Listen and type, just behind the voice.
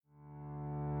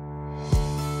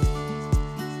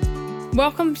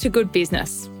Welcome to Good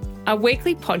Business, a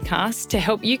weekly podcast to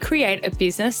help you create a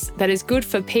business that is good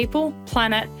for people,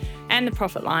 planet, and the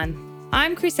profit line.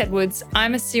 I'm Chris Edwards.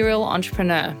 I'm a serial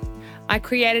entrepreneur. I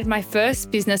created my first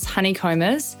business,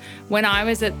 Honeycombers, when I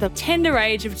was at the tender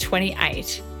age of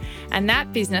 28. And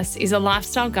that business is a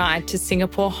lifestyle guide to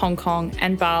Singapore, Hong Kong,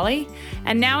 and Bali,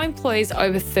 and now employs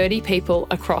over 30 people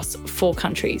across 4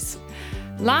 countries.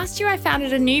 Last year, I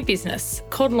founded a new business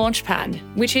called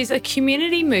Launchpad, which is a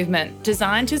community movement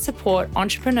designed to support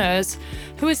entrepreneurs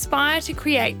who aspire to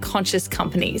create conscious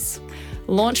companies.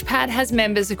 Launchpad has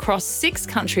members across 6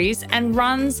 countries and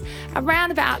runs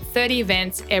around about 30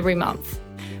 events every month.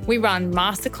 We run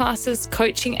masterclasses,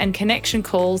 coaching and connection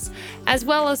calls, as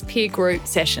well as peer group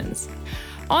sessions.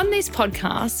 On this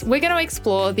podcast, we're going to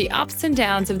explore the ups and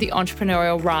downs of the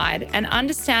entrepreneurial ride and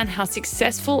understand how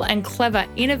successful and clever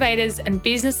innovators and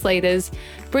business leaders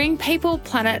bring people,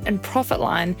 planet, and profit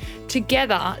line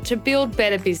together to build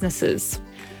better businesses.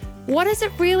 What does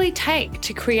it really take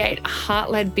to create a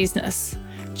heart-led business?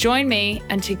 Join me,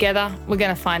 and together we're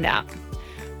going to find out.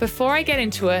 Before I get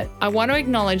into it, I want to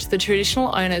acknowledge the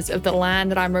traditional owners of the land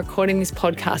that I'm recording this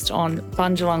podcast on,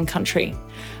 Bundjalung country.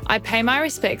 I pay my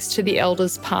respects to the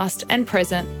elders past and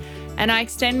present, and I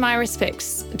extend my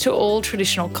respects to all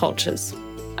traditional cultures.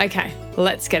 Okay,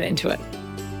 let's get into it.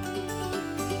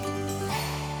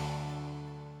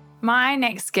 My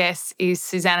next guest is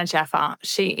Susannah Jaffer.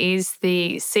 She is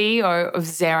the CEO of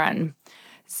Zeren.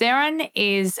 Zeren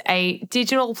is a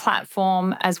digital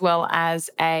platform as well as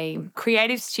a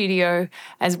creative studio,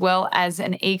 as well as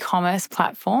an e-commerce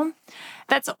platform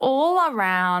that's all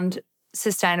around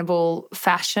sustainable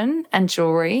fashion and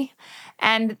jewelry.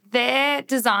 And they're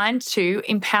designed to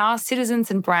empower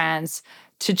citizens and brands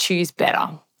to choose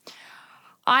better.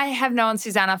 I have known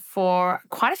Susannah for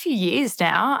quite a few years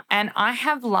now, and I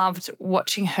have loved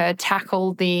watching her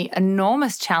tackle the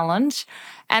enormous challenge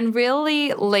and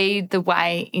really lead the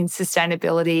way in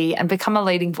sustainability and become a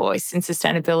leading voice in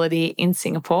sustainability in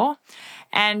Singapore.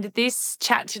 And this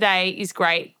chat today is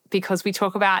great because we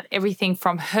talk about everything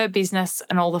from her business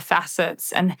and all the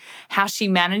facets and how she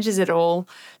manages it all,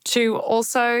 to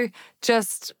also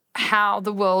just how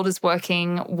the world is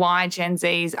working, why Gen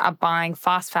Zs are buying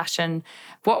fast fashion,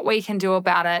 what we can do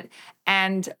about it,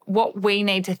 and what we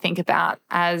need to think about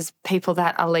as people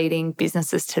that are leading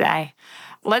businesses today.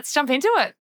 Let's jump into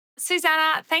it.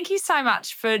 Susannah, thank you so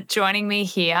much for joining me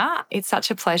here. It's such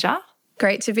a pleasure.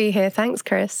 Great to be here. Thanks,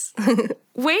 Chris.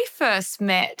 We first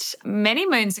met many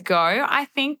moons ago. I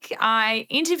think I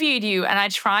interviewed you and I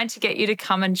tried to get you to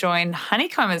come and join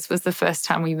Honeycombers was the first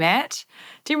time we met.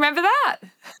 Do you remember that?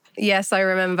 Yes, I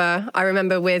remember. I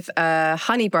remember with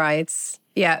Honey Brides.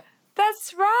 Yeah.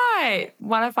 That's right.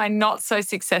 One of my not so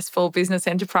successful business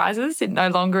enterprises. It no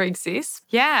longer exists.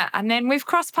 Yeah. And then we've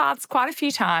crossed paths quite a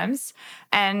few times.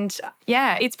 And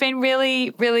yeah, it's been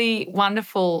really, really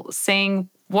wonderful seeing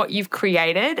what you've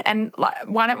created. And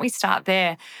why don't we start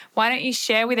there? Why don't you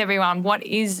share with everyone, what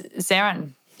is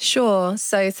Zeren? Sure.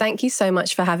 So thank you so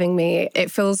much for having me.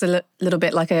 It feels a little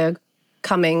bit like a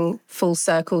coming full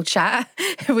circle chat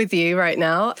with you right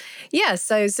now. Yeah,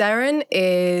 so Zeren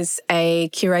is a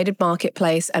curated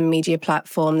marketplace and media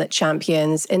platform that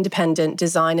champions independent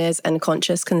designers and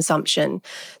conscious consumption.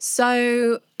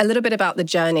 So a little bit about the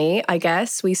journey, I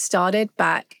guess. We started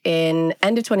back in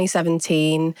end of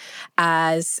 2017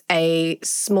 as a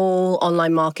small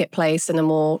online marketplace and a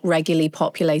more regularly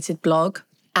populated blog.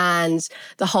 And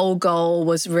the whole goal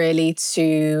was really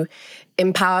to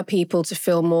empower people to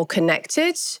feel more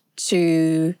connected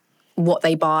to what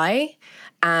they buy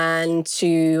and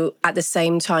to, at the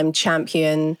same time,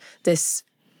 champion this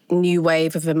new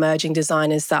wave of emerging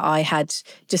designers that I had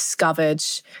discovered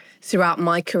throughout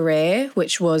my career,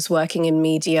 which was working in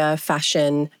media,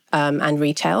 fashion, and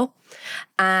retail.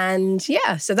 And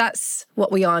yeah, so that's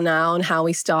what we are now and how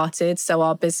we started. So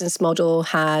our business model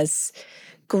has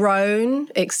grown,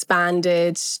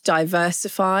 expanded,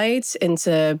 diversified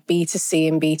into B2C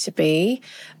and B2B.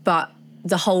 But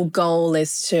the whole goal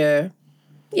is to,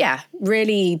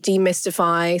 really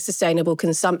demystify sustainable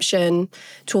consumption,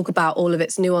 talk about all of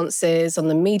its nuances on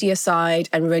the media side,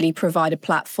 and really provide a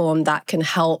platform that can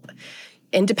help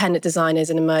independent designers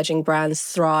and emerging brands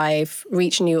thrive,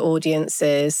 reach new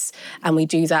audiences. And we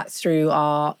do that through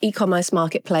our e-commerce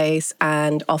marketplace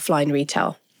and offline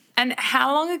retail. And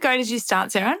how long ago did you start,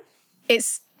 Zeren?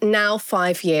 It's now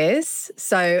 5 years.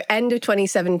 So end of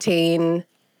 2017,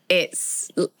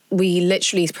 we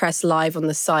literally pressed live on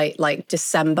the site like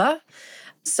December.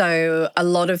 So a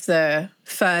lot of the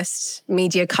first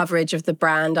media coverage of the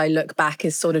brand, I look back,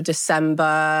 is sort of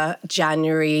December,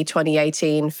 January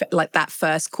 2018, like that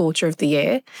first quarter of the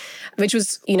year, which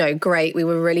was, great. We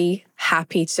were really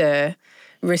happy to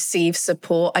receive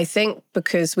support, I think,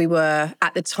 because we were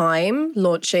at the time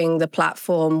launching the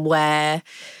platform at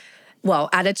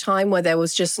a time where there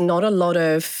was just not a lot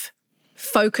of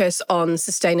focus on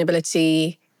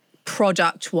sustainability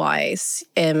product-wise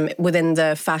within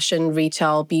the fashion,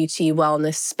 retail, beauty,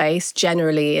 wellness space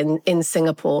generally in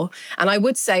Singapore. And I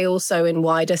would say also in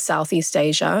wider Southeast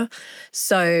Asia.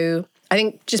 So I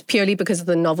think just purely because of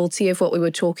the novelty of what we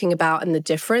were talking about and the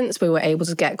difference, we were able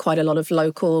to get quite a lot of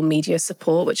local media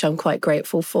support, which I'm quite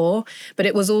grateful for. But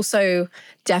it was also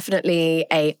definitely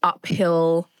a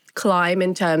uphill climb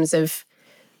in terms of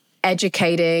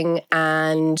educating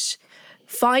and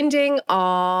finding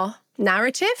our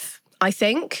narrative, I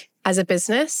think, as a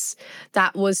business.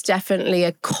 That was definitely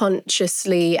a conscious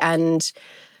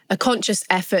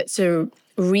effort to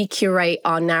recurate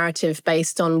our narrative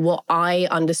based on what I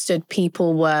understood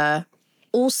people were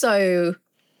also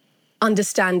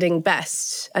understanding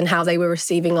best and how they were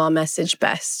receiving our message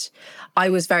best. I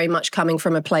was very much coming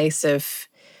from a place of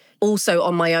also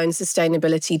on my own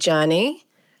sustainability journey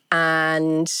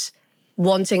and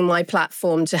wanting my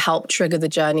platform to help trigger the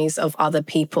journeys of other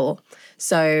people.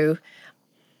 So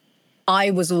I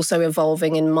was also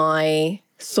evolving in my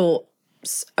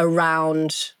thoughts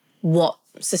around what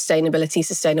sustainability,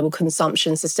 sustainable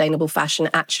consumption, sustainable fashion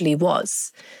actually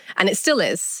was. And it still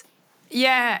is.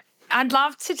 Yeah, I'd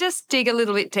love to just dig a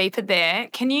little bit deeper there.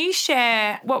 Can you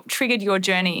share what triggered your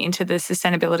journey into the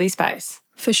sustainability space?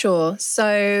 For sure.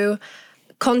 So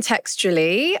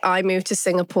contextually, I moved to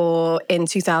Singapore in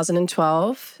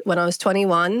 2012 when I was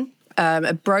 21,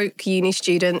 a broke uni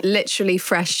student, literally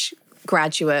fresh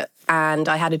graduate. And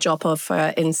I had a job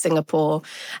offer in Singapore,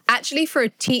 actually for a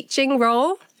teaching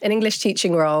role, an English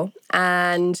teaching role.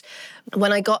 And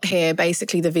when I got here,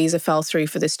 basically the visa fell through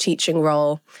for this teaching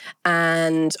role.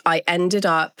 And I ended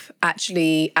up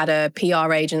actually at a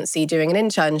PR agency doing an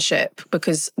internship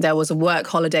because there was a work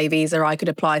holiday visa I could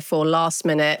apply for last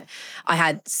minute. I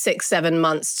had 6-7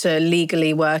 months to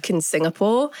legally work in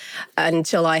Singapore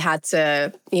until I had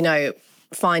to,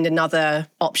 find another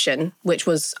option, which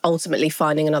was ultimately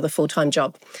finding another full-time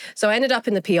job. So I ended up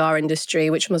in the PR industry,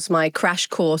 which was my crash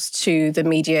course to the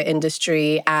media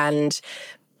industry and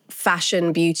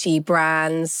fashion, beauty,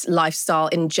 brands, lifestyle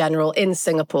in general in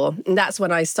Singapore. And that's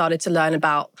when I started to learn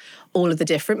about all of the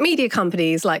different media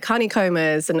companies like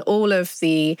Honeycombers and all of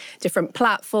the different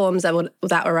platforms that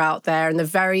were out there in the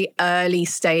very early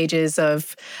stages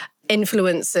of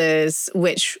influencers,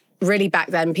 which really back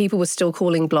then people were still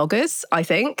calling bloggers, I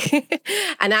think.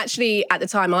 And actually at the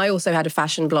time I also had a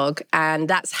fashion blog, and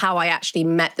that's how I actually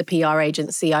met the PR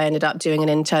agency I ended up doing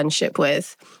an internship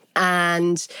with.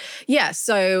 And yeah,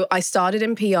 so I started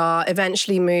in PR,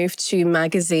 eventually moved to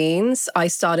magazines. I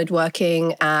started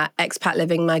working at Expat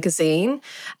Living magazine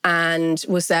and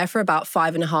was there for about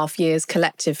 5.5 years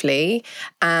collectively,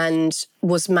 and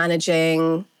was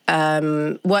managing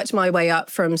worked my way up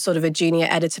from sort of a junior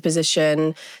editor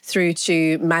position through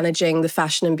to managing the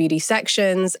fashion and beauty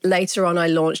sections. Later on, I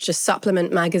launched a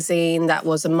supplement magazine that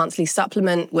was a monthly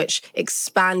supplement, which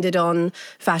expanded on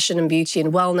fashion and beauty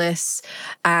and wellness.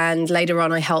 And later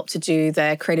on, I helped to do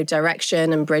their creative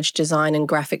direction and bridge design and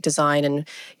graphic design and,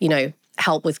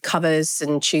 help with covers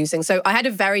and choosing. So I had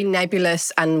a very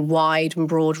nebulous and wide and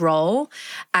broad role,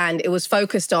 and it was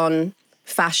focused on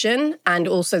fashion and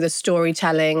also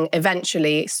the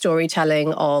eventually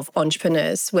storytelling of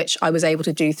entrepreneurs, which I was able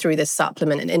to do through this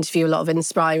supplement and interview a lot of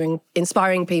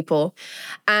inspiring people.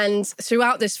 And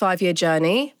throughout this 5-year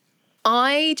journey,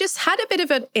 I just had a bit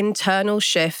of an internal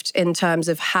shift in terms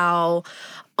of how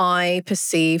I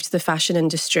perceived the fashion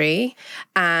industry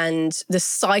and the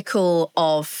cycle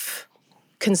of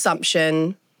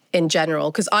consumption in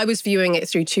general, because I was viewing it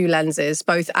through two lenses,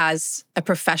 both as a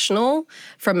professional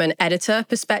from an editor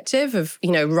perspective of,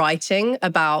 writing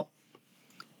about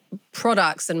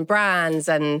products and brands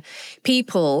and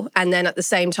people, and then at the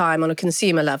same time on a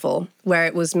consumer level, where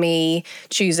it was me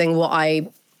choosing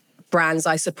brands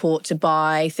I support to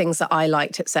buy, things that I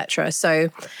liked, etc.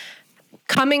 So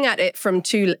coming at it from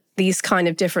these kind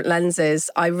of different lenses,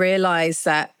 I realized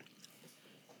that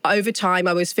over time,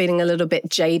 I was feeling a little bit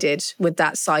jaded with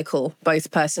that cycle, both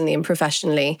personally and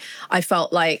professionally. I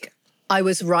felt like I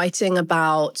was writing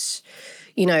about,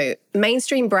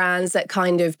 mainstream brands that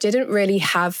kind of didn't really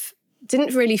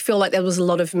feel like there was a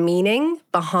lot of meaning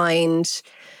behind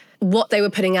what they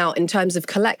were putting out in terms of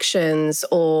collections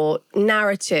or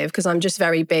narrative, because I'm just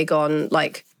very big on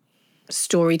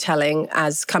storytelling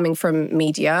as coming from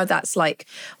media. That's like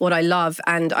what I love.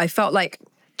 And I felt like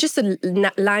just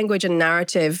the language and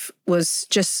narrative was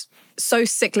just so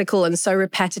cyclical and so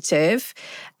repetitive.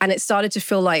 And it started to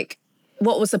feel like,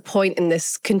 what was the point in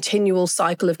this continual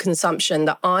cycle of consumption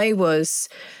that I was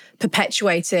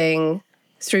perpetuating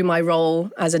through my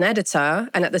role as an editor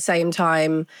and at the same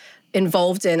time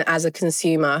involved in as a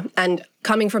consumer? And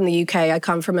coming from the UK, I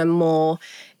come from a more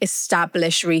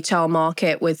established retail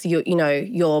market with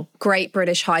your great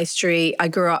British high street. I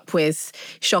grew up with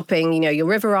shopping, your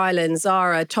River Island,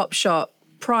 Zara, Topshop,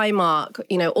 Primark,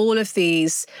 all of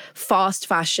these fast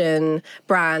fashion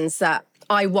brands that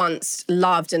I once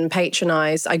loved and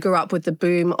patronized. I grew up with the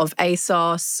boom of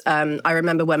ASOS. I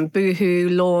remember when Boohoo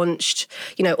launched,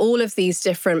 all of these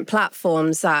different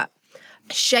platforms that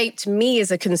shaped me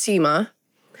as a consumer.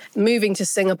 Moving to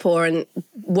Singapore and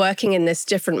working in this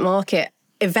different market,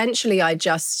 eventually I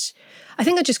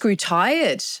think I just grew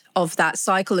tired of that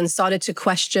cycle and started to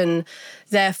question,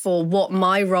 therefore, what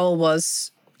my role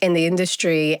was in the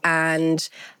industry and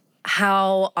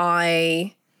how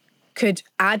I could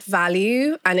add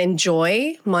value and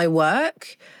enjoy my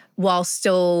work while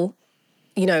still,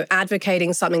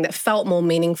 advocating something that felt more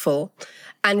meaningful.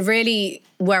 And really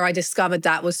where I discovered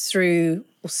that was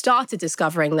started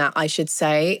discovering that, I should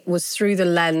say, was through the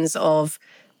lens of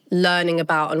learning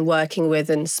about and working with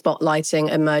and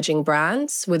spotlighting emerging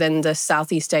brands within the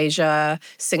Southeast Asia,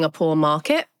 Singapore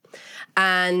market.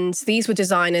 And these were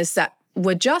designers that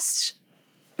were just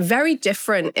very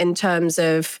different in terms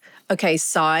of,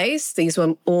 size. These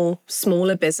were all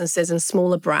smaller businesses and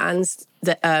smaller brands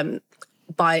that,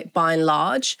 by and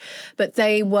large, but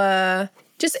they were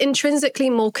just intrinsically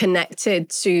more connected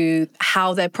to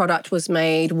how their product was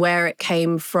made, where it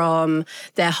came from,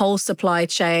 their whole supply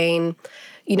chain,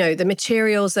 the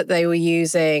materials that they were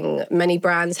using. Many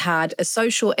brands had a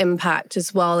social impact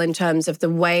as well in terms of the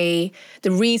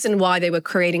reason why they were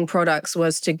creating products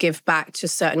was to give back to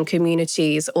certain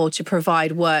communities or to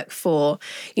provide work for,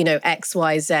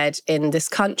 XYZ in this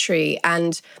country.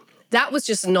 And that was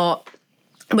just not,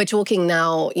 we're talking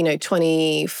now,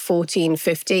 2014,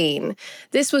 15.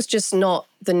 This was just not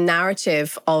the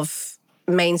narrative of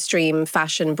mainstream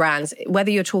fashion brands,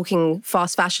 whether you're talking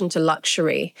fast fashion to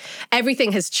luxury.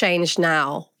 Everything has changed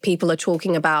now. People are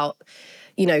talking about,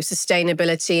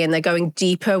 sustainability, and they're going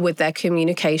deeper with their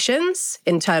communications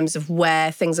in terms of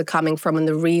where things are coming from and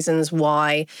the reasons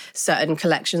why certain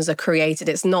collections are created.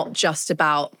 It's not just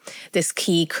about this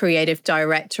key creative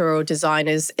director or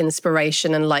designer's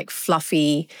inspiration and like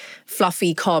fluffy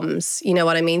comms. You know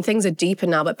what I mean? Things are deeper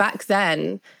now, but back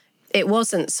then, it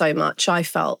wasn't so much, I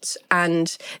felt.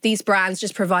 And these brands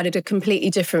just provided a completely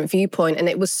different viewpoint. And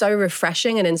it was so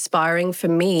refreshing and inspiring for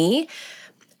me.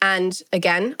 And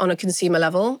again, on a consumer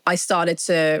level, I started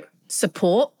to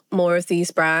support more of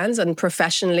these brands. And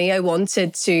professionally, I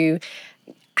wanted to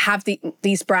have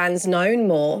these brands known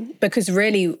more because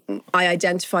really I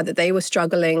identified that they were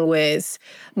struggling with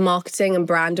marketing and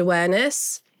brand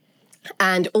awareness.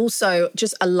 And also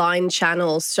just align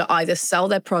channels to either sell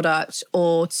their product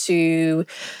or to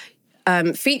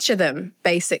feature them,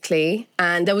 basically.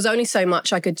 And there was only so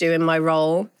much I could do in my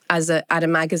role at a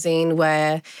magazine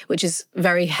which is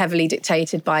very heavily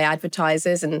dictated by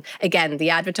advertisers. And again,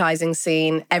 the advertising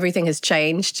scene, everything has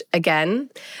changed again.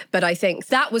 But I think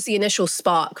that was the initial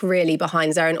spark really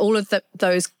behind Zara, and all of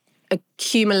those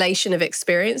accumulation of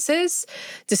experiences,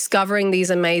 discovering these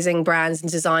amazing brands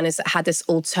and designers that had this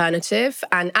alternative.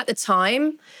 And at the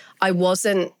time, I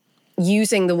wasn't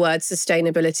using the word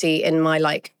sustainability in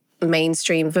my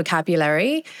mainstream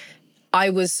vocabulary. I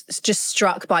was just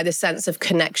struck by the sense of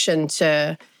connection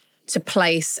to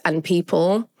place and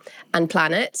people and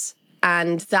planet.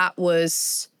 And that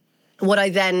was what I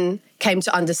then came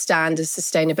to understand as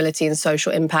sustainability and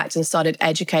social impact, and started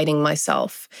educating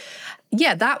myself.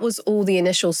 Yeah, that was all the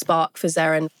initial spark for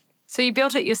Zara. So you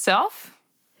built it yourself?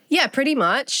 Yeah, pretty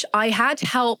much. I had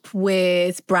help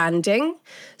with branding.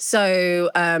 So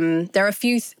there are a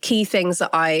few key things that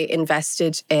I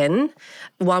invested in.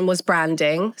 One was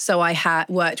branding. So I had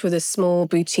worked with a small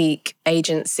boutique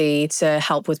agency to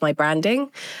help with my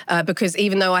branding because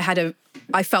even though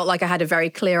I felt like I had a very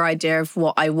clear idea of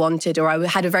what I wanted, or I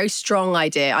had a very strong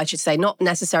idea, I should say, not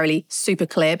necessarily super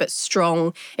clear, but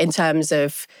strong in terms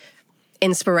of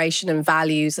inspiration and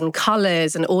values and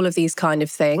colors and all of these kind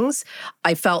of things.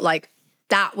 I felt like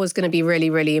that was going to be really,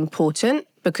 really important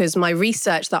because my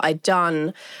research that I'd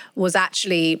done was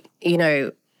actually, in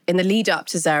the lead up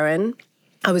to Zaren,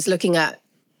 I was looking at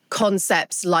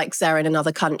concepts like Zeren in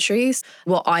other countries.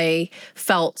 What I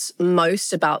felt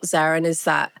most about Zeren is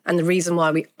that, and the reason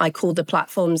why I called the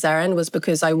platform Zeren was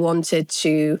because I wanted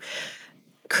to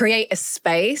create a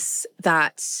space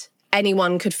that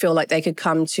anyone could feel like they could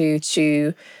come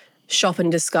to shop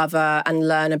and discover and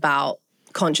learn about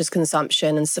conscious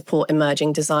consumption and support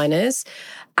emerging designers.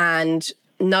 And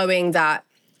knowing that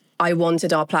I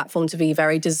wanted our platform to be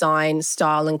very design,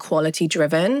 style, and quality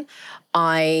driven,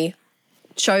 I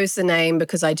chose the name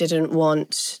because I didn't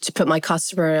want to put my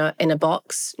customer in a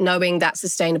box, knowing that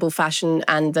sustainable fashion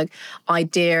and the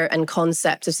idea and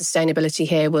concept of sustainability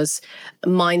here was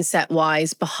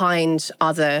mindset-wise behind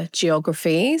other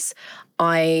geographies.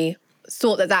 I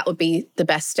thought that would be the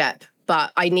best step,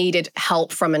 but I needed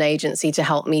help from an agency to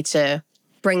help me to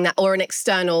bring that,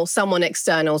 or someone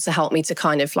external to help me to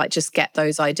kind of like just get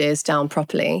those ideas down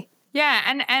properly. Yeah,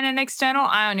 and an external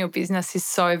eye on your business is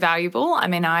so valuable. I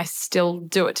mean, I still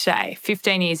do it today.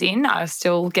 15 years in, I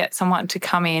still get someone to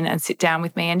come in and sit down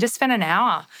with me and just spend an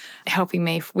hour helping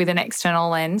me with an external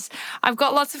lens. I've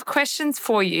got lots of questions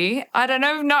for you. I don't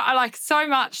know, I like so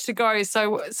much to go,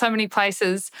 so many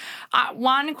places.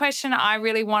 One question I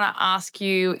really want to ask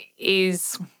you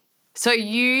is, so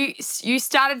you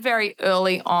started very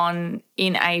early on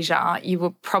in Asia. You were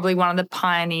probably one of the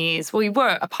pioneers. Well, you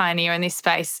were a pioneer in this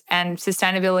space, and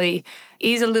sustainability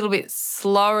is a little bit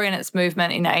slower in its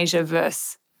movement in Asia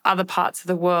versus other parts of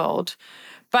the world.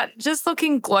 But just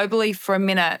looking globally for a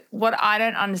minute, what I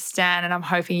don't understand, and I'm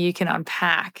hoping you can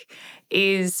unpack,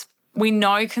 is we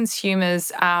know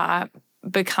consumers are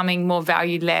becoming more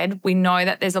value-led. We know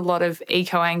that there's a lot of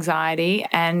eco-anxiety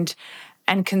and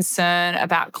concern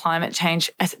about climate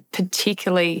change,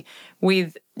 particularly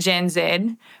with Gen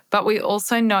Z, but we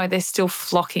also know they're still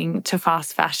flocking to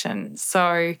fast fashion.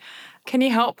 So can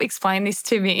you help explain this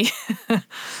to me?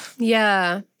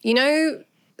 Yeah.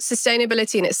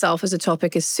 Sustainability in itself as a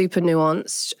topic is super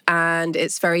nuanced, and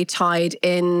it's very tied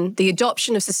in. The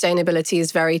adoption of sustainability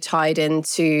is very tied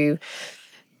into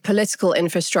political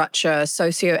infrastructure,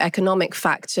 socioeconomic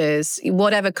factors,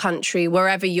 whatever country,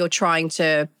 wherever you're trying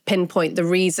to pinpoint the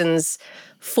reasons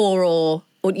for or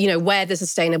where the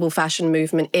sustainable fashion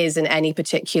movement is in any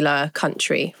particular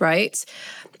country, right?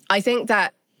 I think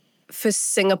that for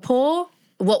Singapore,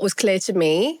 what was clear to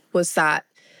me was that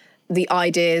the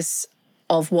ideas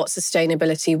of what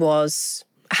sustainability was,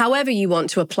 however you want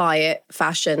to apply it,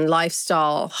 fashion,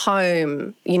 lifestyle,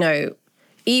 home,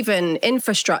 even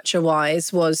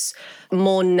infrastructure-wise, was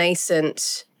more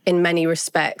nascent in many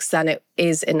respects than it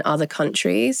is in other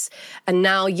countries. And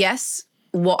now, yes,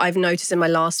 what I've noticed in my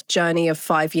last journey of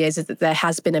 5 years is that there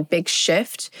has been a big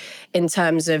shift in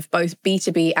terms of both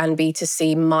B2B and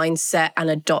B2C mindset and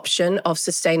adoption of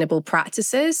sustainable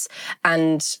practices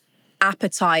and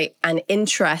appetite and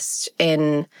interest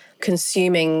in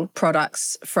consuming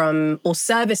products or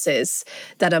services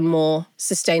that are more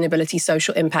sustainability,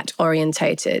 social impact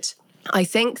orientated. I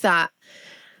think that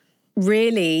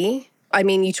really,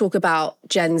 you talk about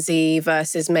Gen Z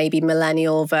versus maybe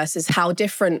millennial versus how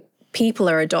different people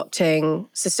are adopting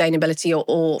sustainability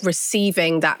or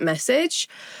receiving that message.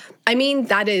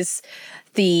 That is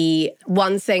the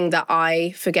one thing that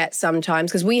I forget sometimes,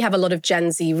 because we have a lot of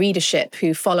Gen Z readership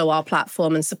who follow our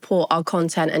platform and support our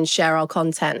content and share our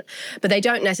content, but they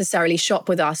don't necessarily shop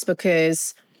with us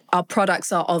because our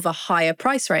products are of a higher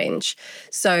price range.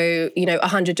 So,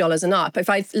 $100 and up. If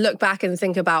I look back and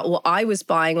think about what I was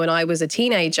buying when I was a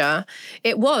teenager,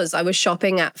 I was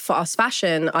shopping at fast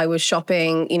fashion. I was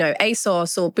shopping,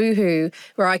 ASOS or Boohoo,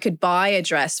 where I could buy a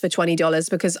dress for $20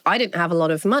 because I didn't have a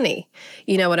lot of money.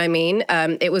 You know what I mean?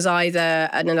 It was either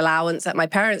an allowance that my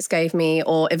parents gave me,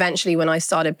 or eventually when I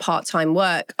started part-time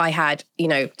work, I had,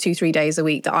 2-3 days a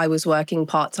week that I was working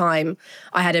part-time.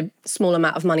 I had a small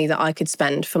amount of money that I could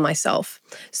spend for myself.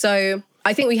 So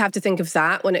I think we have to think of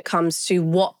that when it comes to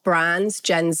what brands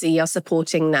Gen Z are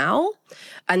supporting now.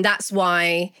 And that's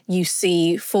why you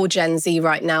see for Gen Z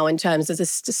right now, in terms of the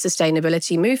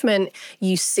sustainability movement,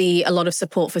 you see a lot of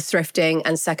support for thrifting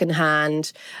and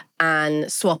secondhand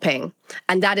and swapping.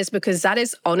 And that is because that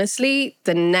is honestly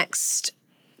the next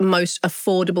most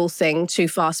affordable thing to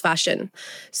fast fashion.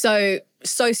 So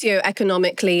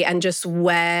socioeconomically and just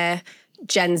where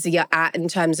Gen Z are at in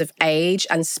terms of age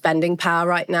and spending power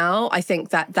right now, I think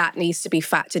that needs to be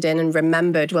factored in and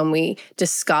remembered when we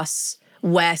discuss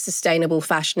where sustainable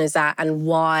fashion is at and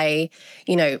why,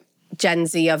 Gen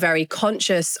Z are very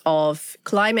conscious of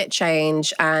climate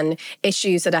change and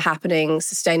issues that are happening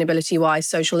sustainability-wise,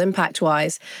 social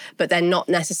impact-wise, but they're not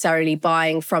necessarily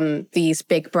buying from these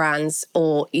big brands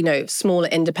or, smaller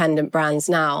independent brands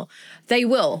now. They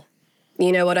will.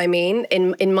 You know what I mean?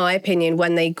 In my opinion,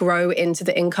 when they grow into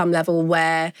the income level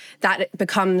where that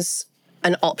becomes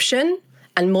an option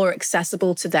and more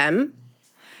accessible to them.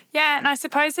 Yeah, and I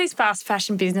suppose these fast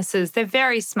fashion businesses, they're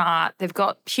very smart. They've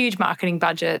got huge marketing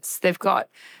budgets. They've got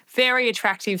very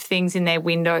attractive things in their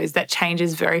windows that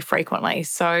changes very frequently.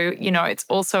 So, it's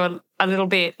also a little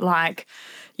bit like,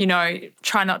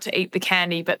 try not to eat the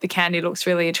candy, but the candy looks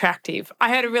really attractive. I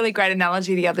heard a really great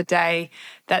analogy the other day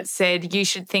that said you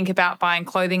should think about buying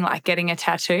clothing like getting a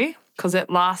tattoo because it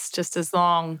lasts just as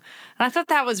long. And I thought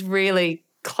that was really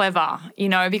clever,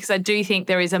 because I do think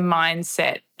there is a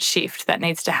mindset shift that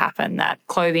needs to happen, that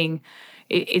clothing,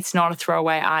 it's not a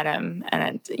throwaway item.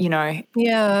 And,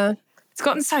 Yeah. It's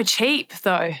gotten so cheap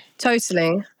though.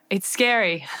 Totally. It's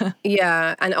scary.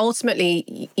 Yeah. And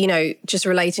ultimately, just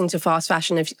relating to fast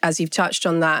fashion, as you've touched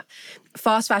on that,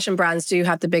 fast fashion brands do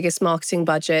have the biggest marketing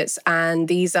budgets. And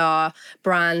these are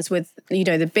brands with,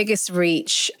 the biggest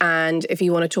reach. And if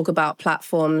you want to talk about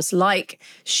platforms like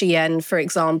Shein, for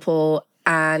example,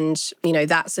 and,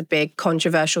 that's a big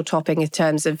controversial topic in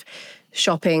terms of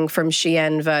shopping from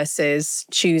Shein versus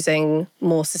choosing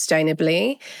more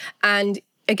sustainably. And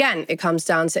again, it comes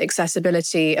down to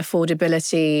accessibility,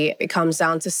 affordability. It comes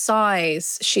down to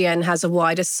size. Shein has a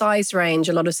wider size range.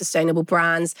 A lot of sustainable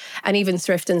brands and even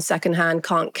thrift and secondhand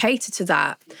can't cater to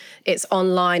that. It's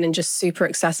online and just super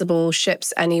accessible,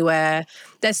 ships anywhere.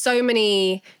 There's so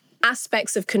many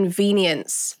aspects of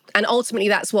convenience. And ultimately,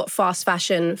 that's what fast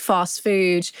fashion, fast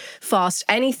food, fast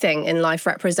anything in life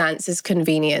represents, is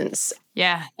convenience.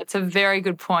 Yeah, that's a very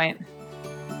good point.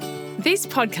 This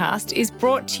podcast is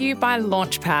brought to you by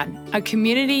Launchpad, a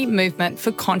community movement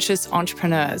for conscious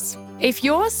entrepreneurs. If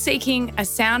you're seeking a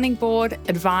sounding board,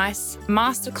 advice,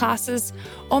 masterclasses,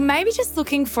 or maybe just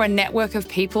looking for a network of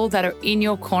people that are in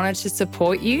your corner to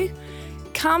support you,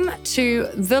 come to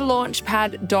the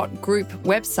launchpad.group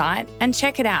website and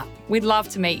check it out. We'd love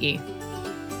to meet you.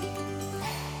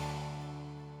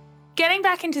 Getting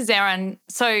back into Zeren,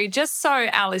 so just so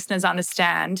our listeners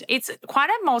understand, it's quite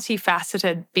a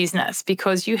multifaceted business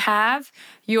because you have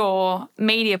your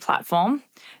media platform,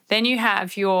 then you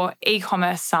have your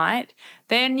e-commerce site,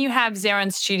 then you have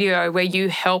Zeren Studio where you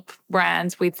help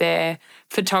brands with their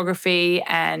photography,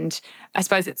 and I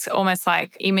suppose it's almost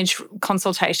like image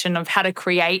consultation of how to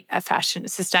create a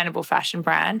sustainable fashion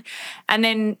brand. And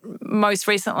then most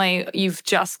recently, you've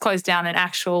just closed down an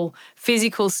actual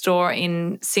physical store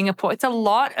in Singapore. It's a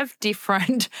lot of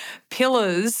different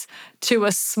pillars to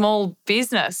a small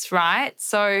business, right?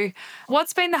 So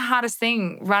what's been the hardest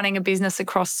thing running a business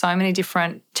across so many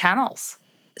different channels?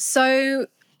 So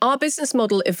our business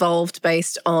model evolved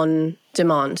based on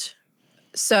demand.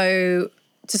 So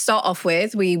to start off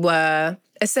with, we were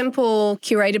a simple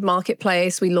curated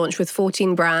marketplace. We launched with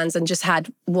 14 brands and just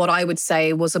had what I would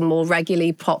say was a more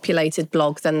regularly populated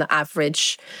blog than the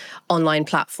average online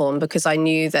platform, because I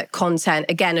knew that content,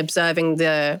 again, observing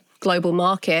the global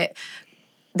market,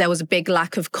 there was a big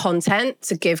lack of content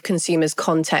to give consumers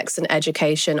context and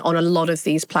education on a lot of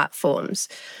these platforms.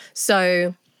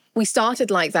 So we started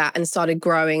like that and started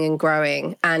growing and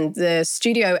growing. And the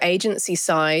studio agency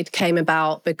side came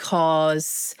about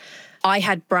because I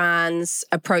had brands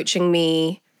approaching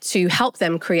me to help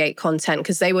them create content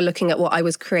because they were looking at what I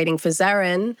was creating for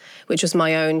Zeren, which was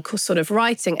my own sort of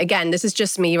writing. Again, this is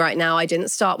just me right now. I didn't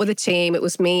start with a team. It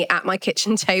was me at my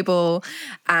kitchen table,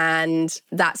 and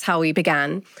that's how we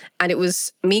began. And it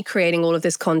was me creating all of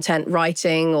this content,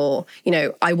 writing, or,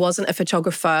 I wasn't a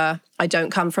photographer. I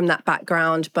don't come from that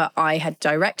background, but I had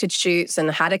directed shoots and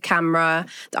had a camera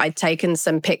that I'd taken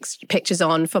some pictures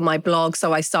on for my blog.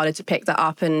 So I started to pick that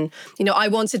up. And, I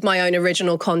wanted my own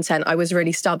original content. I was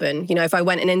really stubborn. If I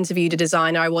went and interviewed a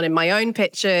designer, I wanted my own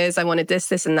pictures. I wanted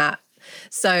this, and that.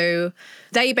 So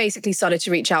they basically started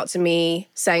to reach out to me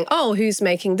saying, oh, who's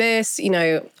making this?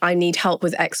 I need help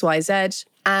with X, Y, Z.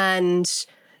 And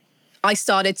I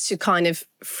started to kind of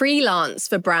freelance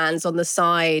for brands on the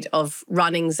side of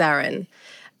running Zeren.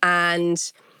 And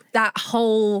that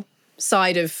whole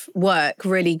side of work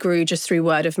really grew just through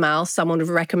word of mouth. Someone would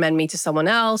recommend me to someone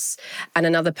else, and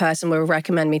another person would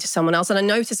recommend me to someone else. And I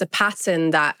noticed a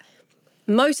pattern that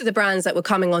most of the brands that were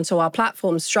coming onto our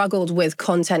platform struggled with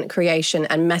content creation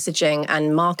and messaging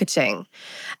and marketing.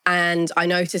 And I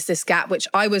noticed this gap, which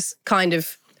I was kind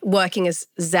of working as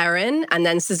Zeren and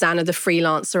then Susannah the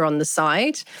freelancer on the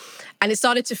side. And it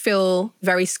started to feel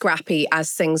very scrappy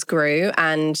as things grew,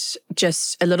 and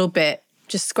just a little bit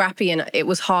just scrappy. And it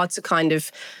was hard to kind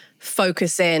of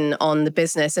focus in on the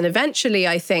business. And eventually,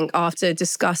 I think after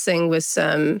discussing with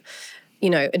some,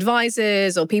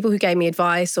 advisors or people who gave me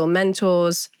advice or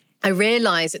mentors, I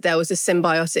realized that there was a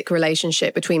symbiotic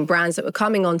relationship between brands that were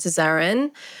coming onto Zeren,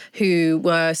 who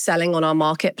were selling on our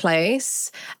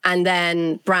marketplace, and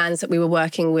then brands that we were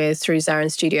working with through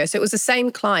Zeren Studio. So it was the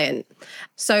same client.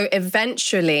 So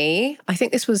eventually, I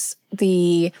think this was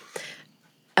the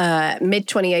mid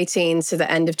 2018 to the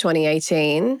end of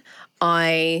 2018,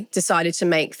 I decided to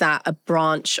make that a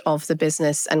branch of the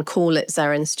business and call it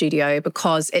Zeren Studio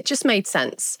because it just made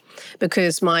sense.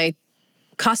 Because my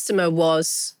customer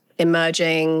was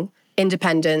emerging,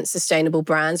 independent, sustainable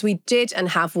brands. We did and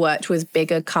have worked with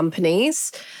bigger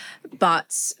companies,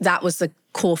 but that was the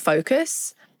core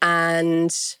focus.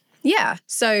 And yeah,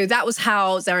 so that was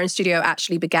how Zeren Studio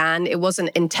actually began. It wasn't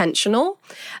intentional.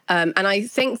 And I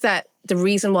think that the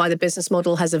reason why the business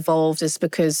model has evolved is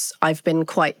because I've been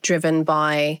quite driven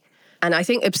by, and I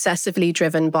think obsessively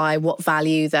driven by what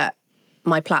value that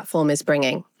my platform is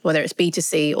bringing, whether it's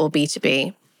B2C or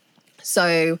B2B.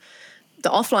 So the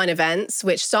offline events,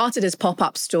 which started as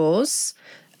pop-up stores,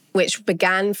 which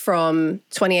began from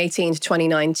 2018 to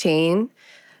 2019,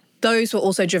 those were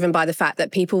also driven by the fact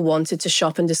that people wanted to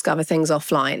shop and discover things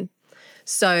offline.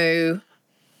 So,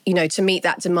 to meet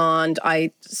that demand,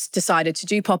 I decided to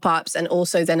do pop-ups and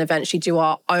also then eventually do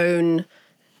our own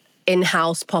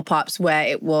in-house pop-ups where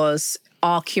it was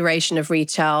our curation of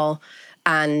retail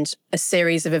and a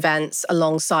series of events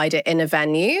alongside it in a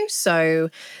venue. So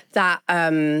that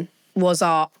was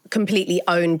our completely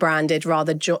own branded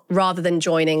rather than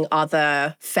joining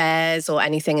other fairs or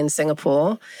anything in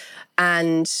Singapore.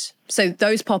 And so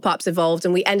those pop-ups evolved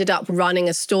and we ended up running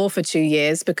a store for 2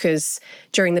 years because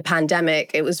during the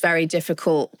pandemic, it was very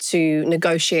difficult to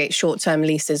negotiate short-term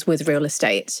leases with real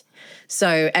estate.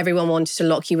 So everyone wanted to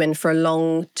lock you in for a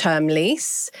long-term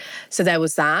lease. So there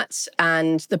was that.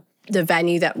 And the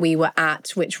venue that we were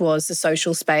at, which was the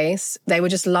social space, they were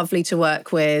just lovely to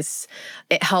work with.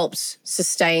 It helped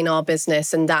sustain our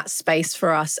business, and that space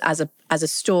for us as a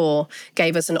store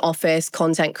gave us an office,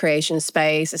 content creation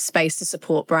space, a space to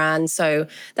support brands. So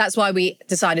that's why we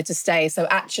decided to stay. So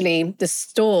actually, the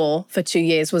store for 2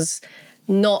 years was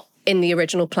not in the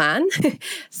original plan.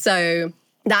 So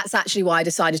that's actually why I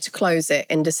decided to close it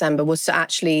in December, was to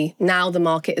actually, now the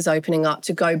market is opening up,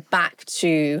 to go back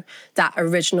to that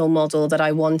original model that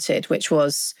I wanted, which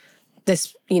was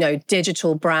this,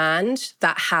 digital brand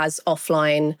that has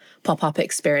offline pop-up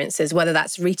experiences, whether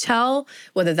that's retail,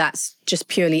 whether that's just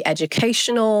purely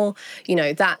educational,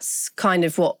 that's kind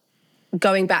of what,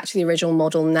 going back to the original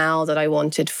model now that I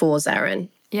wanted for Zeren.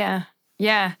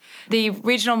 Yeah, the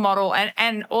original model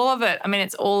and all of it,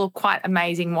 it's all quite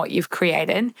amazing what you've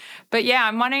created. But yeah,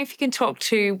 I'm wondering if you can talk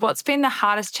to what's been the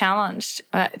hardest challenge.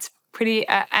 It's pretty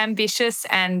ambitious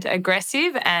and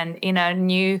aggressive and in a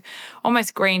new,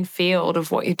 almost green field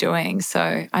of what you're doing.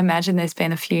 So I imagine there's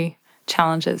been a few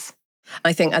challenges.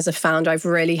 I think as a founder, I've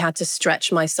really had to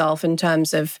stretch myself in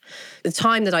terms of the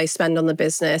time that I spend on the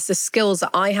business, the skills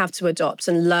that I have to adopt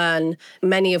and learn,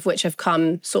 many of which have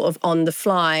come sort of on the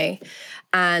fly,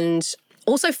 and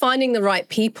also finding the right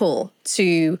people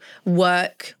to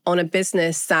work on a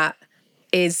business that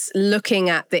is looking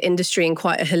at the industry in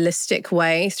quite a holistic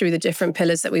way through the different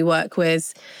pillars that we work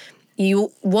with.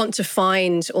 You want to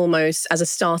find, almost as a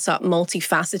startup,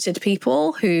 multifaceted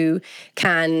people who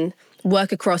can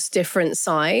work across different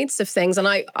sides of things. And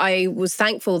I was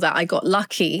thankful that I got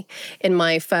lucky in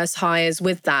my first hires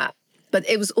with that. But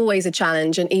it was always a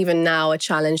challenge, and even now a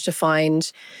challenge, to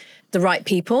find the right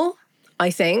people.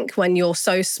 I think when you're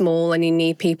so small and you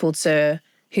need people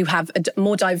who have a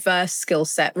more diverse skill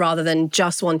set rather than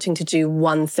just wanting to do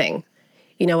one thing.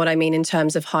 You know what I mean in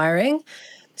terms of hiring?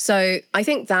 So I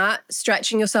think that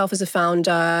stretching yourself as a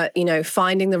founder,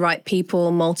 finding the right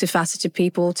people, multifaceted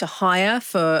people to hire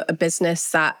for a business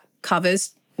that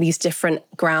covers these different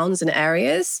grounds and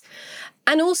areas,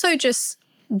 and also just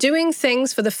doing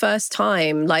things for the first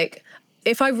time. Like,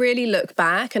 if I really look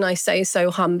back, and I say so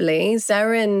humbly,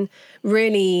 Zeren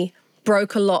really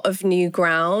broke a lot of new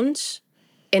ground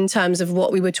in terms of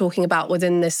what we were talking about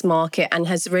within this market, and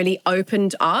has really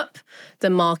opened up the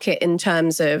market in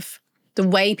terms of the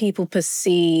way people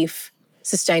perceive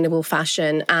sustainable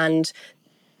fashion, and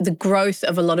the growth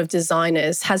of a lot of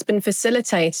designers has been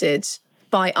facilitated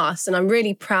by us. And I'm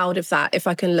really proud of that, if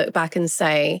I can look back and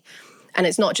say, and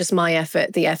it's not just my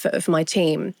effort, the effort of my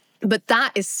team. But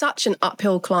that is such an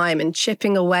uphill climb, and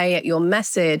chipping away at your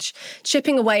message,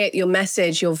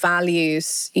 your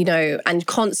values, and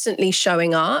constantly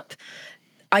showing up.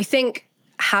 I think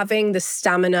having the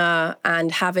stamina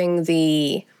and having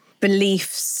the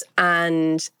beliefs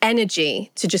and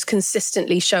energy to just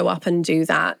consistently show up and do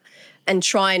that and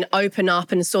try and open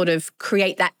up and sort of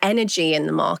create that energy in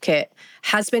the market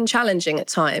has been challenging at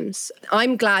times.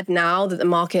 I'm glad now that the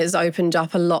market has opened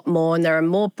up a lot more and there are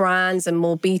more brands and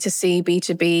more B2C,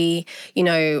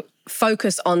 B2B,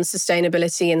 focus on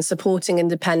sustainability and supporting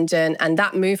independent. And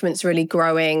that movement's really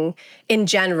growing in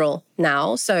general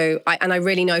now. So I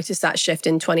really noticed that shift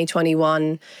in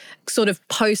 2021, sort of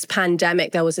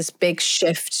post-pandemic, there was this big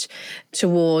shift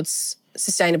towards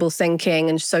sustainable thinking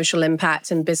and social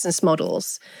impact and business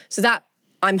models. So that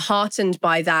I'm heartened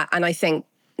by that. And I think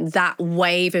that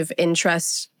wave of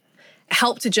interest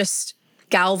helped to just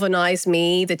galvanize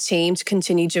me, the team, to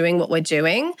continue doing what we're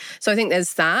doing. So I think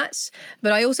there's that.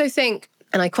 But I also think,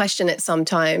 and I question it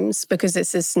sometimes because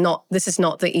this is not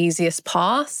the easiest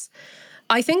path.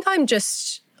 I think I'm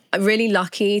just really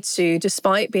lucky to,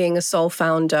 despite being a sole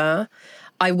founder,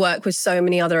 I work with so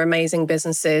many other amazing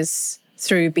businesses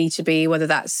through B2B, whether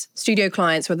that's studio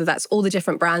clients, whether that's all the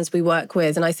different brands we work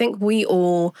with. And I think we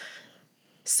all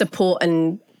support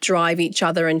and drive each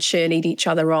other and cheerlead each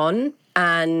other on.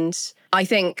 And I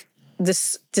think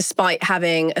this, despite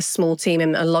having a small team,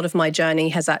 and a lot of my journey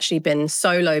has actually been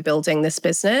solo building this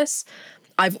business,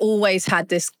 I've always had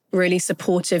this really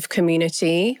supportive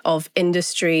community of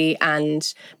industry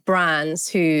and brands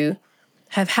who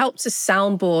have helped to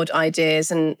soundboard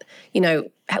ideas and,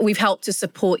 we've helped to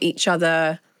support each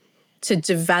other to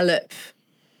develop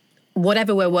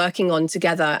whatever we're working on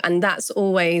together. And that's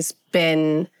always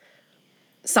been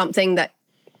something that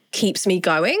keeps me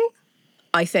going.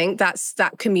 I think that's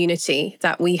that community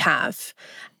that we have.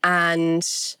 And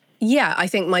yeah, I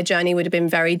think my journey would have been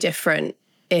very different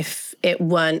if it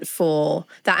weren't for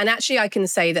that. And actually, I can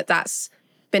say that that's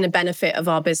been a benefit of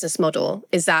our business model,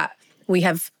 is that we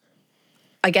have,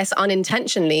 I guess,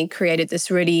 unintentionally created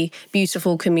this really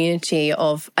beautiful community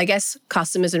of, I guess,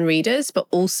 customers and readers, but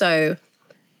also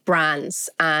brands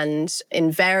and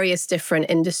in various different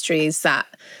industries that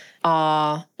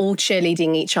are all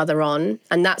cheerleading each other on.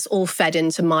 And that's all fed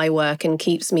into my work and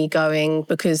keeps me going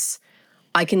because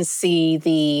I can see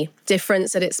the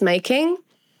difference that it's making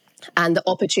and the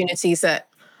opportunities that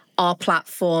our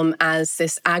platform as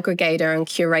this aggregator and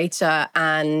curator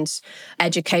and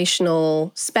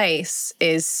educational space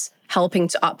is helping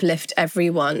to uplift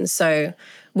everyone. So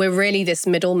we're really this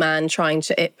middleman trying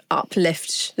to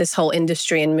uplift this whole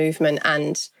industry and movement,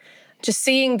 and just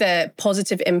seeing the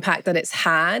positive impact that it's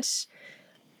had.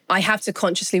 I have to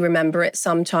consciously remember it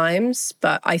sometimes,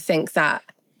 but I think that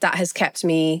has kept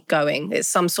me going. It's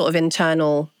some sort of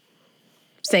internal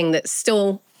thing that's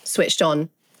still switched on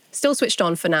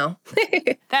for now.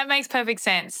 That makes perfect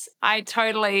sense. I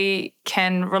totally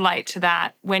can relate to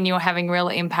that when you're having real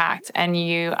impact and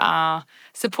you are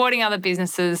supporting other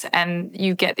businesses and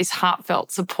you get this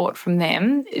heartfelt support from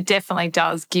them. It definitely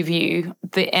does give you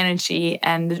the energy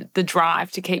and the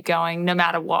drive to keep going no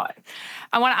matter what.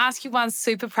 I want to ask you one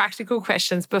super practical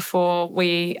questions before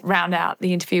we round out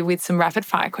the interview with some rapid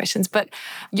fire questions. But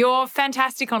you're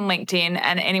fantastic on LinkedIn,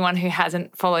 and anyone who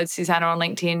hasn't followed Susannah on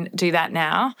LinkedIn, do that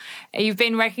now. You've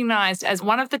been recognised as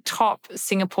one of the top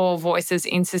Singapore voices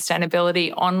in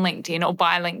sustainability on LinkedIn or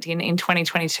by LinkedIn in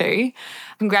 2022.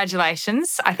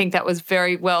 Congratulations. I think that was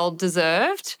very well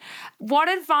deserved. What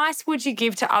advice would you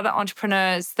give to other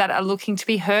entrepreneurs that are looking to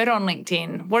be heard on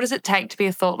LinkedIn? What does it take to be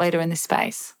a thought leader in this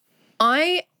space?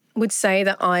 I would say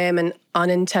that I am an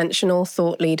unintentional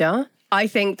thought leader. I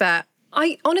think that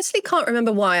I honestly can't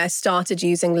remember why I started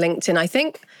using LinkedIn. I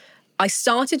think I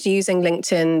started using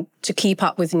LinkedIn to keep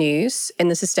up with news in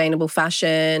the sustainable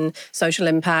fashion, social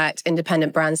impact,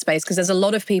 independent brand space, because there's a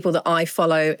lot of people that I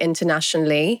follow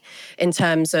internationally in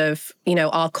terms of,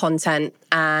 our content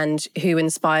and who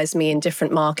inspires me in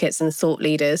different markets and thought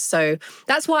leaders. So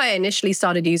that's why I initially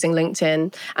started using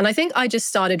LinkedIn. And I think I just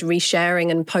started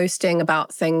resharing and posting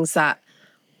about things that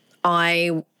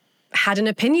I had an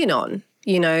opinion on.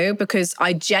 Because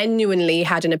I genuinely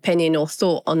had an opinion or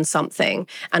thought on something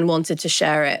and wanted to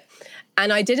share it.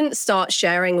 And I didn't start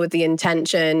sharing with the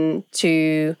intention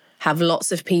to have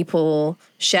lots of people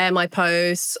share my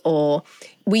posts, or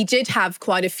we did have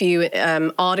quite a few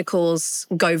articles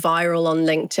go viral on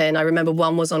LinkedIn. I remember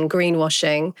one was on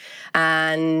greenwashing,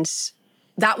 and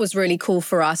that was really cool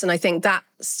for us. And I think that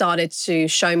started to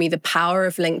show me the power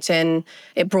of LinkedIn.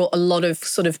 It brought a lot of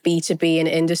sort of B2B and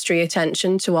industry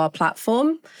attention to our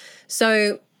platform.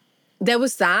 So there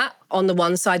was that on the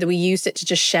one side, that we used it to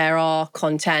just share our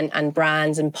content and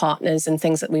brands and partners and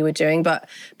things that we were doing. But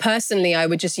personally, I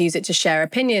would just use it to share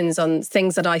opinions on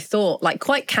things that I thought, like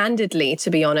quite candidly, to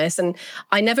be honest. And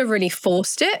I never really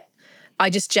forced it. I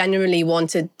just genuinely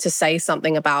wanted to say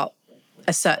something about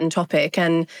a certain topic.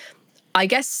 And I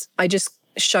guess I just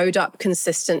showed up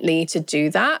consistently to do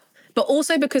that, but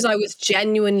also because I was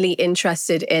genuinely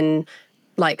interested in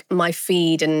like my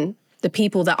feed and the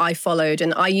people that I followed.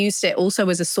 And I used it also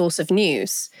as a source of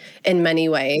news in many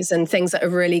ways and things that are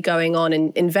really going on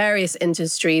in various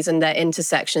industries and their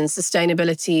intersections,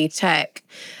 sustainability, tech,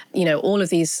 all of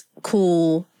these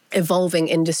cool evolving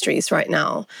industries right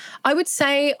now. I would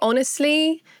say,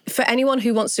 honestly, for anyone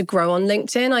who wants to grow on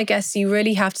LinkedIn, I guess you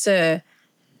really have to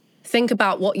think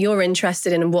about what you're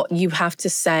interested in and what you have to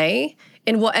say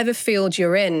in whatever field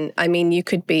you're in. I mean, you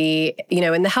could be,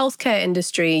 in the healthcare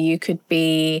industry, you could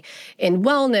be in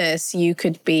wellness, you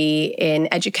could be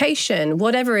in education,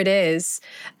 whatever it is.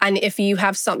 And if you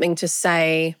have something to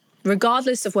say,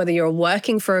 regardless of whether you're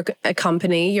working for a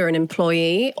company, you're an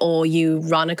employee, or you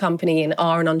run a company and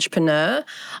are an entrepreneur,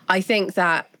 I think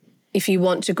that if you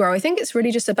want to grow, I think it's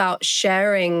really just about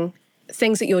sharing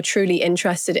things that you're truly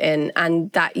interested in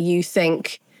and that you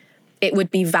think it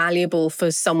would be valuable for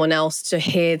someone else to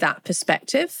hear that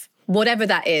perspective, whatever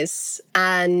that is.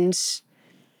 And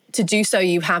to do so,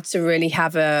 you have to really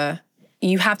have an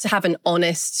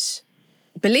honest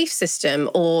belief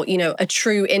system or, a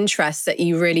true interest that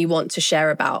you really want to share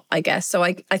about, I guess. So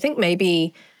I think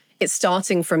maybe it's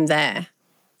starting from there.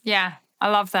 Yeah, I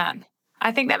love that.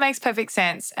 I think that makes perfect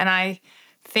sense. And I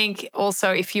think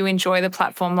also if you enjoy the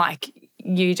platform like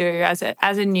you do as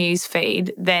a news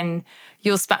feed, then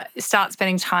you'll start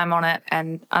spending time on it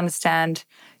and understand,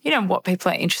 what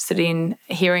people are interested in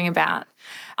hearing about.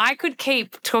 I could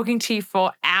keep talking to you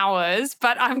for hours,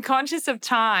 but I'm conscious of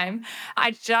time.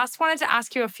 I just wanted to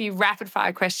ask you a few rapid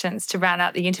fire questions to round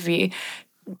out the interview.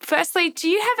 Firstly, do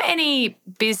you have any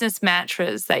business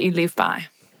mantras that you live by?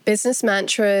 Business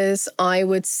mantras, I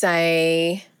would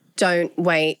say, don't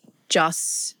wait,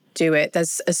 just do it.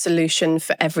 There's a solution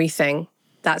for everything.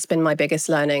 That's been my biggest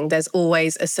learning. There's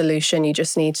always a solution. You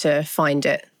just need to find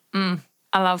it. I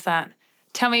love that.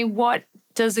 Tell me, what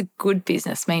does a good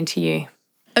business mean to you?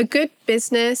 A good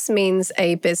business means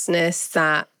a business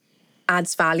that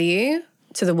adds value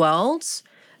to the world,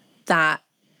 that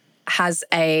has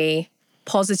a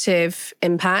positive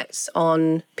impact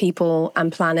on people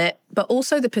and planet, but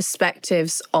also the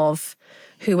perspectives of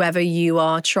whoever you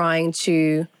are trying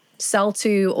to sell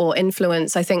to or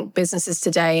influence. I think businesses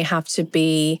today have to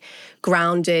be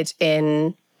grounded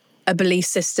in a belief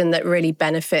system that really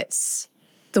benefits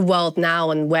the world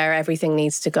now and where everything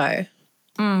needs to go.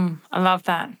 I love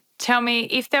that. Tell me,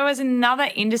 if there was another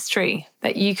industry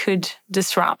that you could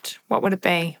disrupt, what would it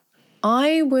be?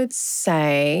 I would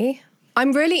say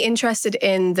I'm really interested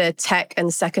in the tech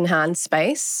and secondhand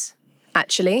space,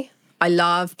 actually. I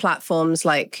love platforms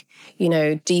like,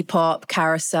 Depop,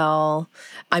 Carousel.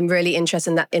 I'm really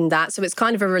interested in that. So it's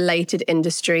kind of a related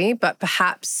industry, but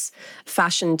perhaps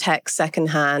fashion tech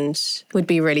secondhand would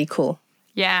be really cool.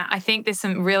 Yeah, I think there's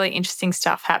some really interesting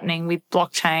stuff happening with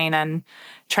blockchain and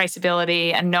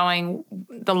traceability and knowing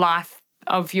the life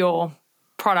of your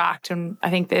product. And I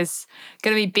think there's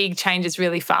going to be big changes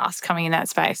really fast coming in that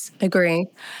space. Agree.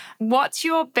 What's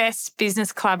your best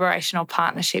business collaboration or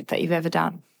partnership that you've ever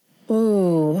done?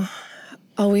 Oh,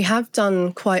 we have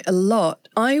done quite a lot.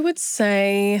 I would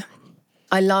say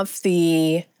I love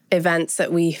the events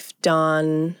that we've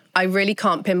done. I really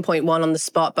can't pinpoint one on the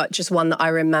spot, but just one that I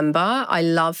remember. I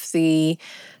love the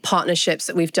partnerships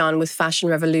that we've done with Fashion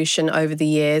Revolution over the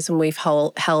years, and we've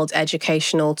held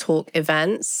educational talk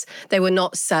events. They were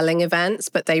not selling events,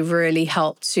 but they really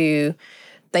helped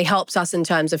us in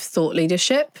terms of thought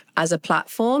leadership as a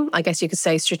platform, I guess you could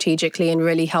say strategically, and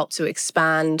really helped to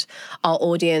expand our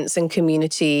audience and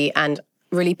community and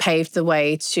really paved the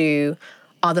way to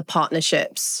other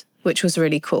partnerships, which was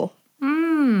really cool.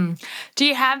 Do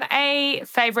you have a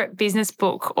favorite business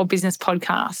book or business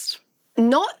podcast?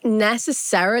 Not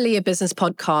necessarily a business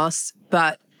podcast,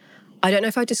 but I don't know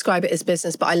if I describe it as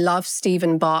business, but I love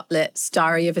Stephen Bartlett's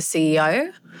Diary of a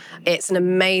CEO. It's an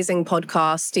amazing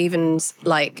podcast. Stephen's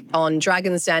on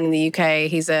Dragon's Den in the UK.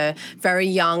 He's a very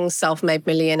young self-made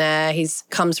millionaire. He's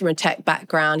comes from a tech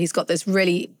background. He's got this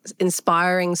really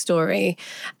inspiring story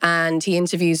and he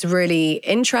interviews really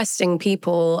interesting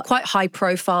people, quite high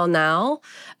profile now,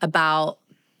 about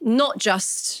not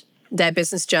just their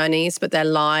business journeys, but their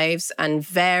lives and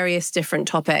various different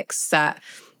topics that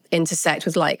intersect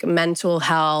with mental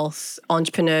health,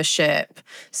 entrepreneurship,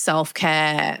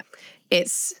 self-care.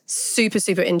 It's super,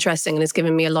 super interesting and has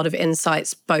given me a lot of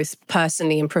insights, both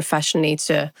personally and professionally,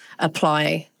 to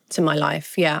apply to my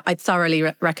life. Yeah, I'd thoroughly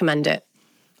recommend it.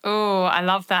 Oh, I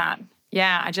love that.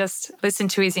 Yeah, I just listened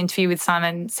to his interview with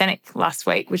Simon Sinek last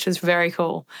week, which was very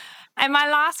cool. And my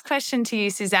last question to you,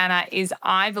 Susannah, is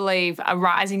I believe a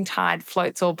rising tide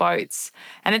floats all boats.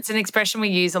 And it's an expression we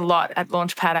use a lot at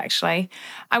Launchpad, actually.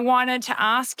 I wanted to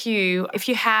ask you if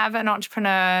you have an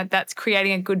entrepreneur that's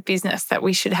creating a good business that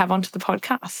we should have onto the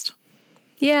podcast.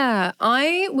 Yeah,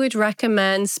 I would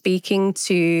recommend speaking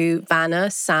to Vanna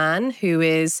San, who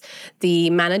is the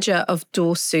manager of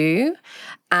Dorsu,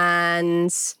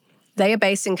 and they are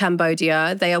based in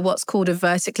Cambodia. They are what's called a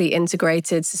vertically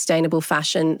integrated sustainable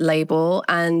fashion label,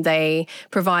 and they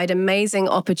provide amazing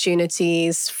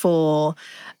opportunities for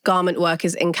garment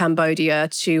workers in Cambodia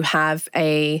to have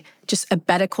just a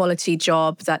better quality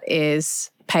job that is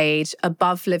paid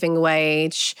above living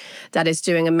wage, that is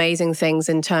doing amazing things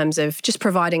in terms of just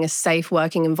providing a safe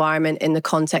working environment in the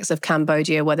context of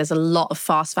Cambodia, where there's a lot of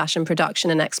fast fashion production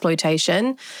and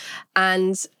exploitation.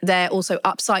 And they're also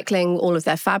upcycling all of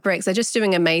their fabrics. They're just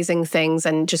doing amazing things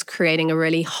and just creating a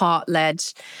really heart-led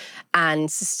and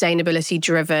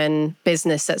sustainability-driven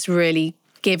business that's really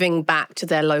giving back to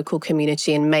their local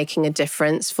community and making a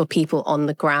difference for people on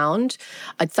the ground.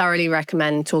 I'd thoroughly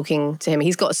recommend talking to him.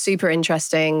 He's got a super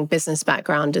interesting business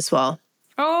background as well.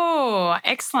 Oh,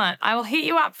 excellent. I will hit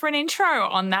you up for an intro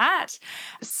on that.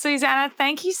 Susannah,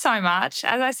 thank you so much.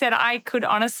 As I said, I could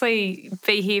honestly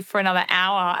be here for another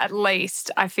hour at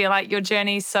least. I feel like your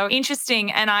journey is so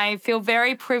interesting, and I feel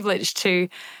very privileged to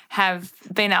have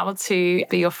been able to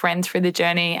be your friend through the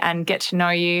journey and get to know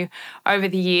you over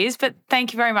the years. But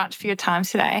thank you very much for your time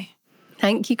today.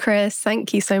 Thank you, Chris.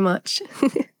 Thank you so much.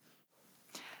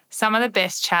 Some of the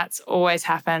best chats always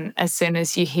happen as soon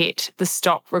as you hit the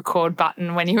stop record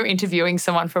button when you're interviewing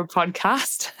someone for a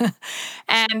podcast.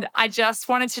 And I just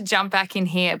wanted to jump back in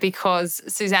here because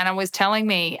Susannah was telling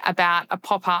me about a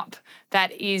pop-up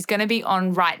that is going to be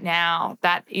on right now.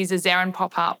 That is a Zeren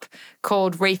pop-up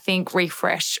called Rethink,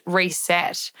 Refresh,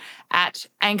 Reset at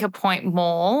Anchor Point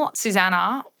Mall.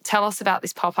 Susannah, tell us about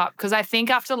this pop-up, because I think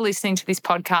after listening to this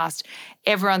podcast,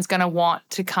 everyone's going to want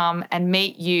to come and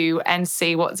meet you and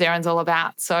see what Zeren's all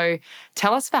about. So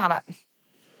tell us about it.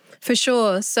 For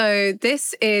sure. So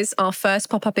this is our first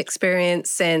pop-up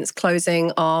experience since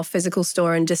closing our physical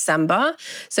store in December.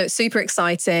 So it's super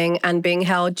exciting and being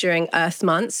held during Earth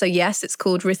Month. So yes, it's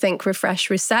called Rethink,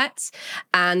 Refresh, Reset.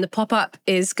 And the pop-up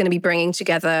is going to be bringing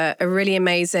together a really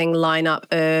amazing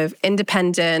lineup of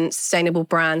independent, sustainable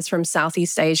brands from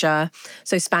Southeast Asia.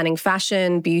 So spanning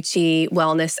fashion, beauty,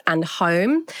 wellness, and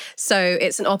home. So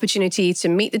it's an opportunity to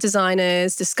meet the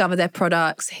designers, discover their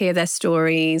products, hear their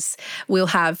stories. We'll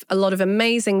have a lot of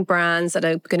amazing brands that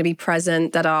are going to be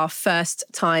present that are first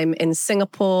time in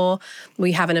Singapore.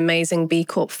 We have an amazing B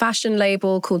Corp fashion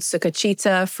label called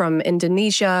Sukacita from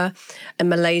Indonesia, a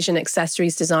Malaysian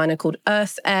accessories designer called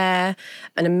Earth Air,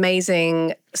 an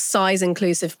amazing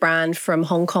size-inclusive brand from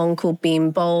Hong Kong called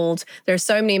Beam Bold. There are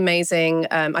so many amazing,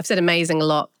 I've said amazing a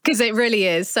lot, because it really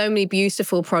is, so many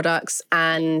beautiful products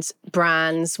and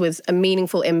brands with a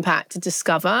meaningful impact to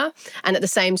discover. And at the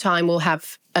same time, we'll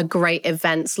have a great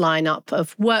events lineup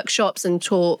of workshops and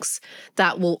talks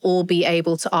that will all be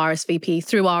able to RSVP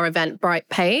through our Eventbrite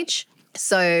page.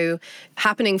 So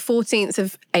happening 14th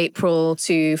of April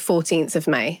to 14th of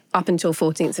May, up until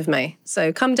 14th of May.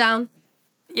 So come down.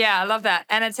 Yeah, I love that.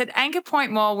 And it's at Anchor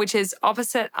Point Mall, which is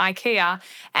opposite IKEA.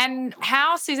 And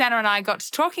how Susannah and I got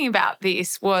to talking about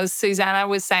this was Susannah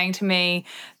was saying to me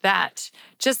that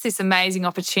just this amazing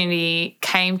opportunity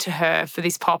came to her for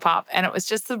this pop-up, and it was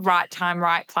just the right time,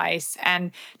 right place,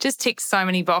 and just ticked so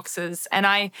many boxes. And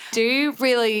I do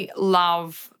really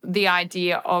love the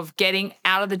idea of getting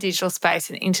out of the digital space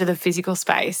and into the physical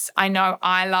space. I know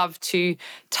I love to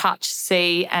touch,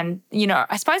 see, and,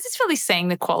 I suppose it's really seeing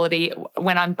the quality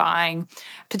when I'm buying,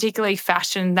 particularly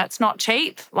fashion that's not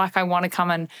cheap. Like I want to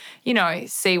come and,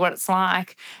 see what it's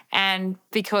like. And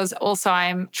because also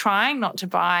I'm trying not to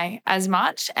buy as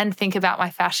much and think about my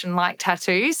fashion like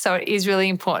tattoos. So it is really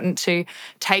important to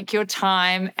take your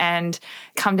time and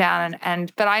come down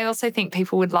but I also think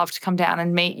people would love to come down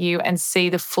and meet you and see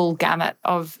the full gamut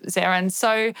of Zeren.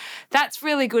 So that's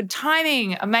really good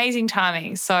timing, amazing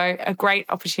timing. So a great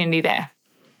opportunity there.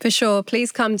 For sure.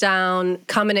 Please come down,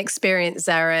 come and experience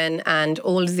Zeren and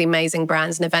all of the amazing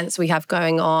brands and events we have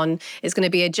going on. It's going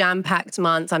to be a jam-packed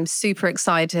month. I'm super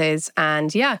excited,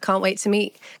 and can't wait to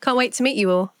meet you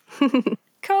all.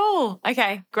 Cool.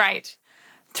 Okay, great.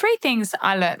 3 things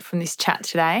I learnt from this chat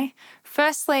today.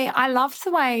 Firstly, I loved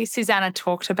the way Susannah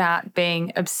talked about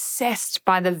being obsessed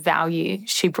by the value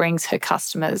she brings her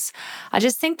customers. I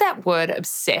just think that word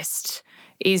obsessed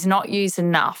is not used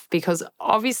enough, because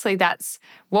obviously that's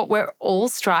what we're all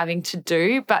striving to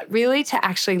do, but really to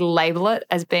actually label it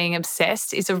as being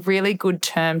obsessed is a really good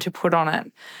term to put on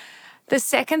it. The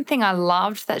second thing I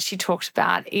loved that she talked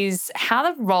about is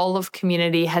how the role of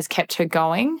community has kept her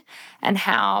going and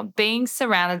how being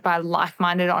surrounded by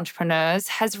like-minded entrepreneurs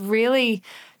has really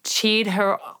cheered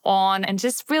her on and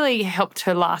just really helped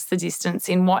her last the distance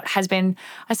in what has been,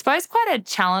 I suppose, quite a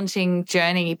challenging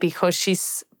journey because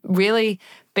she's really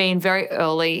been very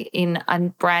early in a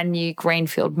brand new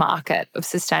greenfield market of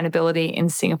sustainability in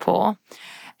Singapore.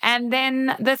 And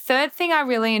then the third thing I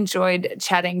really enjoyed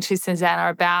chatting to Susannah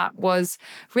about was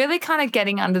really kind of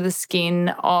getting under the skin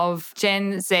of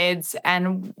Gen Zs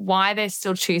and why they're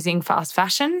still choosing fast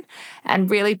fashion and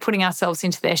really putting ourselves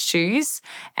into their shoes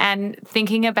and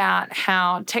thinking about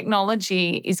how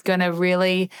technology is going to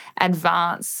really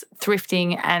advance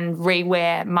thrifting and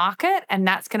rewear market. And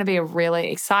that's going to be a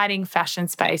really exciting fashion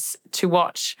space to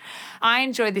watch. I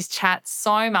enjoyed this chat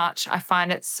so much. I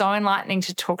find it so enlightening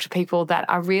to talk to people that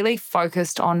are really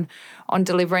focused on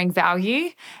delivering value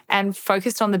and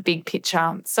focused on the big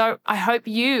picture. So I hope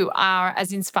you are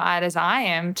as inspired as I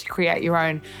am to create your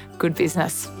own good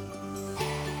business.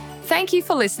 Thank you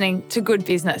for listening to Good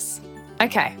Business.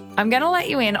 Okay, I'm going to let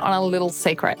you in on a little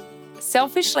secret.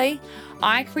 Selfishly,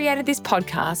 I created this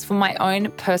podcast for my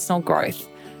own personal growth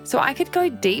so I could go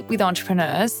deep with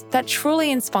entrepreneurs that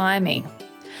truly inspire me.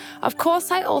 Of course,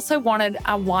 I also wanted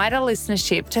a wider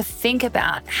listenership to think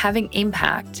about having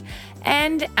impact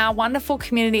and our wonderful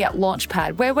community at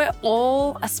Launchpad, where we're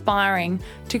all aspiring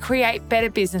to create better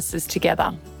businesses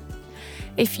together.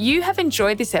 If you have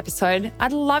enjoyed this episode,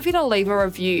 I'd love you to leave a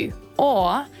review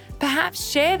or perhaps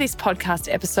share this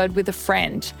podcast episode with a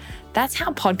friend. That's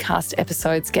how podcast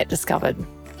episodes get discovered.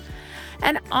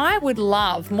 And I would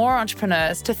love more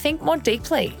entrepreneurs to think more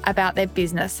deeply about their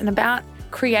business and about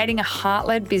creating a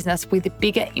heart-led business with a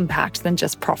bigger impact than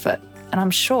just profit. And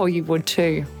I'm sure you would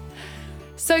too.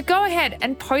 So go ahead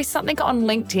and post something on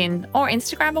LinkedIn or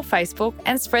Instagram or Facebook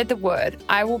and spread the word.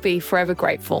 I will be forever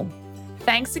grateful.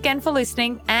 Thanks again for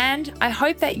listening, and I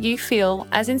hope that you feel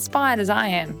as inspired as I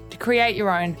am to create your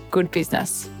own good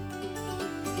business.